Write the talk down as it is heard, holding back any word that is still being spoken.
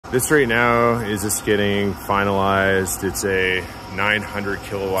This right now is just getting finalized. It's a 900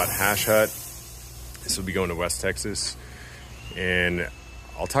 kilowatt hash hut. This will be going to West Texas. And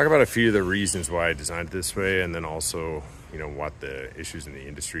I'll talk about a few of the reasons why I designed it this way, and then also, you know, what the issues in the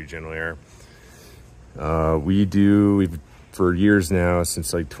industry generally are. We've for years now,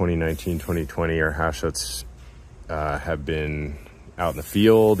 since like 2019, 2020, our hash huts have been out in the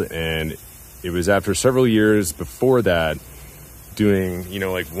field, and it was after several years before that doing, you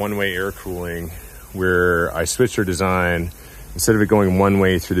know, like one-way air cooling, where I switched our design. Instead of it going one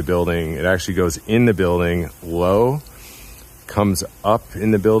way through the building, it actually goes in the building low, comes up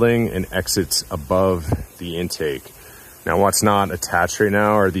in the building, and exits above the intake. Now, what's not attached right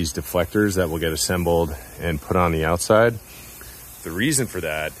now are these deflectors that will get assembled and put on the outside. The reason for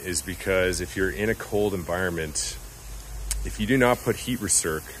that is because if you're in a cold environment, if you do not put heat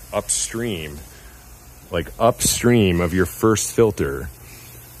recirc upstream, like upstream of your first filter,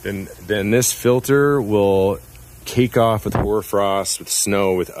 then this filter will cake off with hoarfrost, with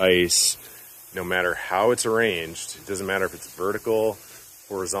snow, with ice, no matter how it's arranged. It doesn't matter if it's vertical,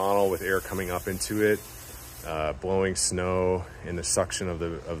 horizontal, with air coming up into it, blowing snow, and the suction of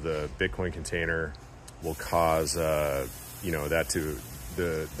the Bitcoin container will cause you know, that to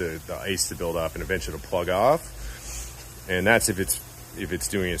the ice to build up and eventually to plug off. And that's if it's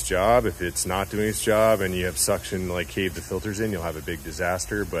doing its job. If it's not doing its job and you have suction like cave the filters in, you'll have a big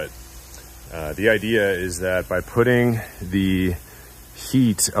disaster. But the idea is that by putting the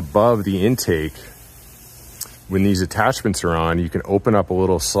heat above the intake, when these attachments are on, you can open up a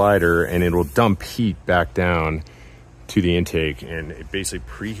little slider and it will dump heat back down to the intake, and it basically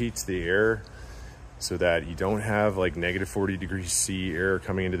preheats the air so that you don't have like negative 40 degrees C air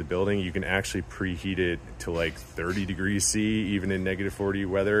coming into the building. You can actually preheat it to like 30 degrees C, even in negative 40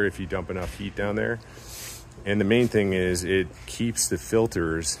 weather, if you dump enough heat down there. And the main thing is it keeps the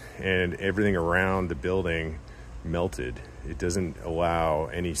filters and everything around the building melted. It doesn't allow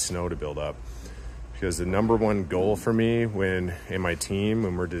any snow to build up. Because the number one goal for me and my team,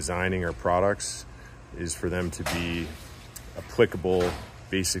 when we're designing our products, is for them to be applicable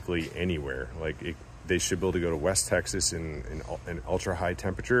basically anywhere. Like they should be able to go to West Texas in ultra high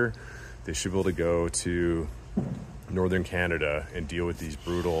temperature. They should be able to go to Northern Canada and deal with these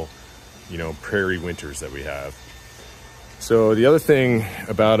brutal, you know, prairie winters that we have. So the other thing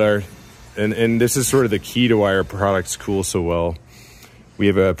about and this is sort of the key to why our products cool so well, we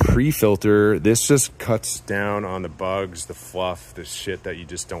have a pre-filter. This just cuts down on the bugs, the fluff, the shit that you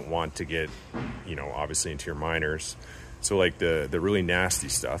just don't want to get, you know, obviously into your miners. So like the really nasty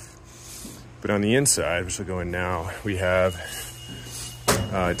stuff. But on the inside, which will go in now, we have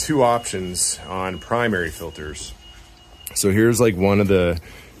two options on primary filters. So here's like one of the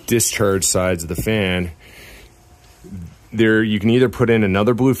discharge sides of the fan. There, you can either put in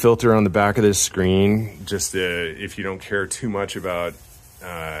another blue filter on the back of this screen, just if you don't care too much about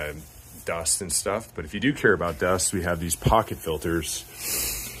dust and stuff. But if you do care about dust, we have these pocket filters.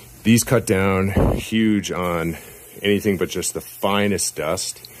 These cut down huge on anything but just the finest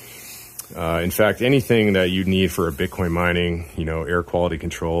dust. In fact, anything that you need for a Bitcoin mining, you know, air quality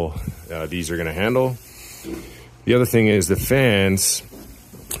control, these are going to handle. The other thing is the fans.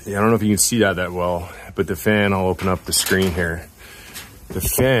 I don't know if you can see that well, but the fan, I'll open up the screen here. The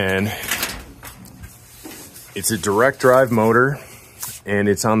fan, it's a direct drive motor, and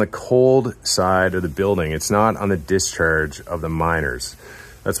it's on the cold side of the building. It's not on the discharge of the miners.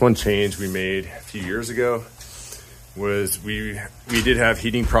 That's one change we made a few years ago. Was we did have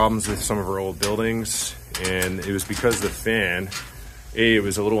heating problems with some of our old buildings, and it was because the fan, A, it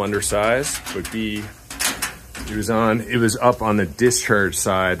was a little undersized, but B, it was up on the discharge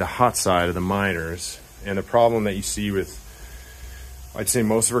side, the hot side of the miners. And the problem that you see with, I'd say,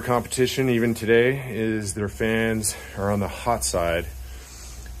 most of our competition even today, is their fans are on the hot side,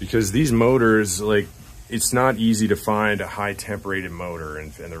 because these motors, like, it's not easy to find a high temp-rated motor,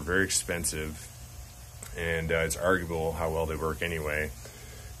 and they're very expensive. And it's arguable how well they work anyway.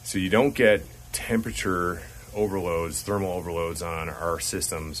 So you don't get temperature overloads, thermal overloads on our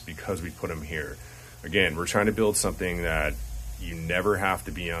systems because we put them here. Again, we're trying to build something that you never have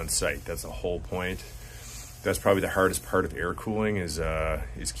to be on site. That's the whole point. That's probably the hardest part of air cooling is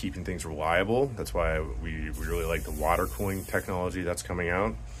keeping things reliable. That's why we really like the water cooling technology that's coming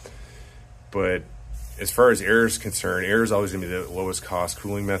out. But as far as air is concerned, air is always going to be the lowest cost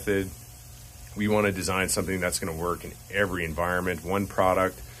cooling method. We want to design something that's going to work in every environment. One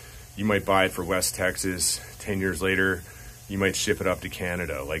product, you might buy it for West Texas. 10 years later, you might ship it up to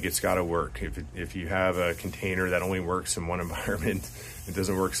Canada. Like, it's got to work. If you have a container that only works in one environment, it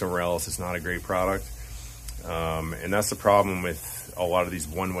doesn't work somewhere else, it's not a great product. And that's the problem with a lot of these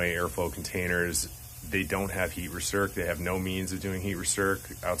one-way airflow containers. They don't have heat recirc. They have no means of doing heat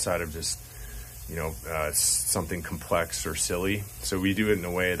recirc outside of just, you know, something complex or silly. So we do it in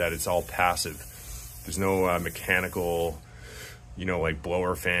a way that it's all passive. There's no mechanical, you know, like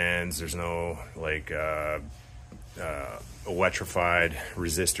blower fans. There's no like electrified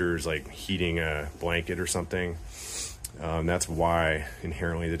resistors like heating a blanket or something. That's why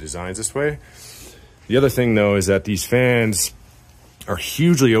inherently the design's this way. The other thing though is that these fans are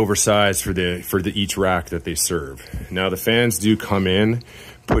hugely oversized for each rack that they serve. Now the fans do come in,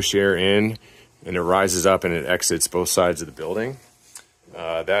 push air in, and it rises up and it exits both sides of the building.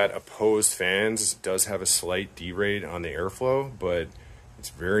 That opposed fans does have a slight derate on the airflow, but it's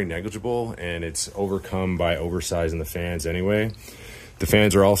very negligible and it's overcome by oversizing the fans anyway. The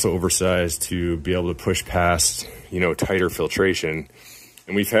fans are also oversized to be able to push past, you know, tighter filtration.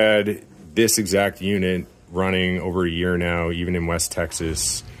 And we've had this exact unit running over a year now, even in West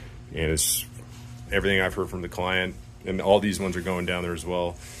Texas. And it's everything I've heard from the client, and all these ones are going down there as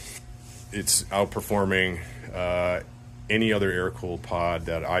well. It's outperforming any other air-cooled pod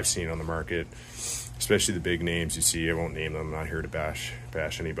that I've seen on the market, especially the big names you see. I won't name them, I'm not here to bash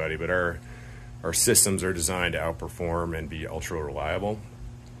anybody, but our systems are designed to outperform and be ultra reliable.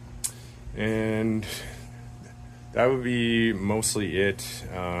 And that would be mostly it.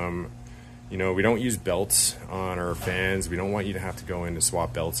 You know, we don't use belts on our fans. We don't want you to have to go in to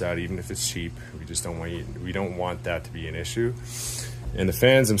swap belts out, even if it's cheap. We just don't want we don't want that to be an issue. And the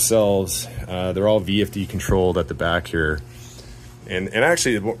fans themselves, they're all VFD controlled at the back here. And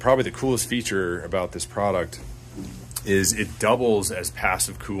actually, probably the coolest feature about this product is it doubles as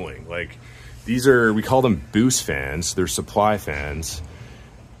passive cooling. Like, these are, we call them boost fans. They're supply fans.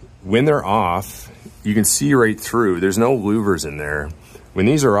 When they're off, you can see right through. There's no louvers in there. When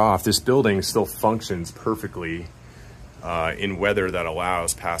these are off, this building still functions perfectly in weather that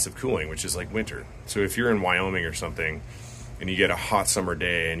allows passive cooling, which is like winter. So if you're in Wyoming or something and you get a hot summer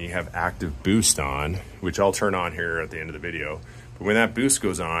day and you have active boost on, which I'll turn on here at the end of the video, but when that boost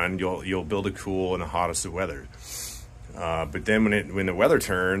goes on, you'll build a cool in the hottest of weather. But then when the weather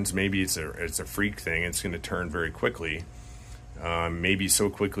turns, maybe it's a freak thing. It's going to turn very quickly, maybe so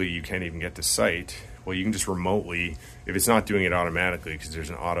quickly you can't even get to site. Well, you can just remotely, if it's not doing it automatically, because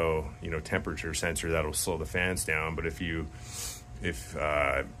there's an auto, you know, temperature sensor that'll slow the fans down. But if you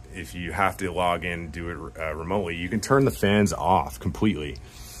have to log in and do it remotely, you can turn the fans off completely.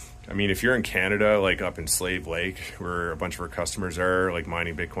 I mean, if you're in Canada, like up in Slave Lake, where a bunch of our customers are, like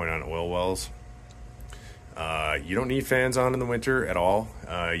mining Bitcoin on oil wells, you don't need fans on in the winter at all.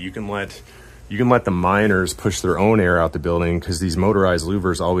 You can let the miners push their own air out the building, because these motorized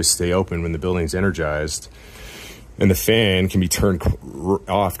louvers always stay open when the building's energized. And the fan can be turned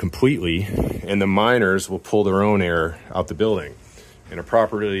off completely, and the miners will pull their own air out the building. In a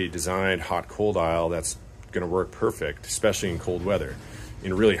properly designed hot-cold aisle, that's going to work perfect, especially in cold weather.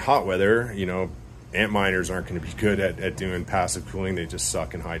 In really hot weather, you know, ant miners aren't going to be good at doing passive cooling. They just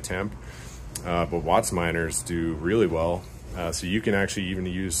suck in high temp. But Watts miners do really well. So you can actually even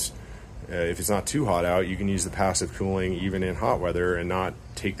use, if it's not too hot out, you can use the passive cooling even in hot weather and not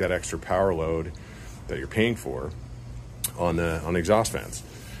take that extra power load that you're paying for on the exhaust fans.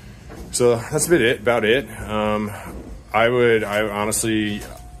 So that's about it. I honestly,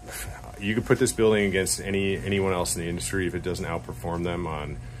 you could put this building against anyone else in the industry if it doesn't outperform them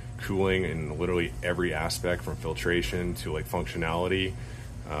on cooling in literally every aspect, from filtration to like functionality.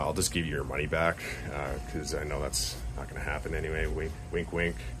 I'll just give you your money back, because I know that's not going to happen anyway. Wink, wink,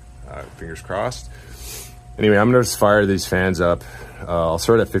 wink. Fingers crossed. Anyway, I'm going to just fire these fans up. I'll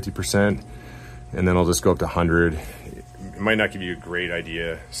start at 50%, and then I'll just go up to 100. It might not give you a great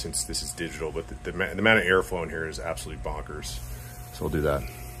idea since this is digital, but the amount of airflow in here is absolutely bonkers. So we'll do that.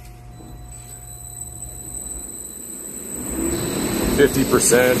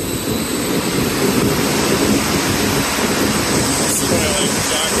 50%.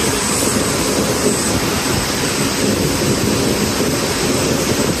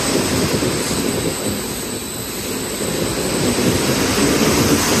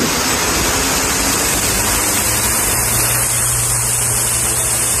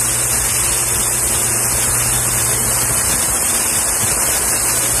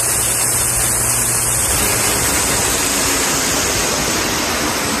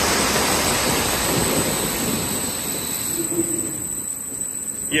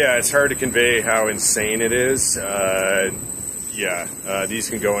 Yeah, it's hard to convey how insane it is. These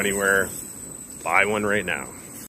can go anywhere. Buy one right now.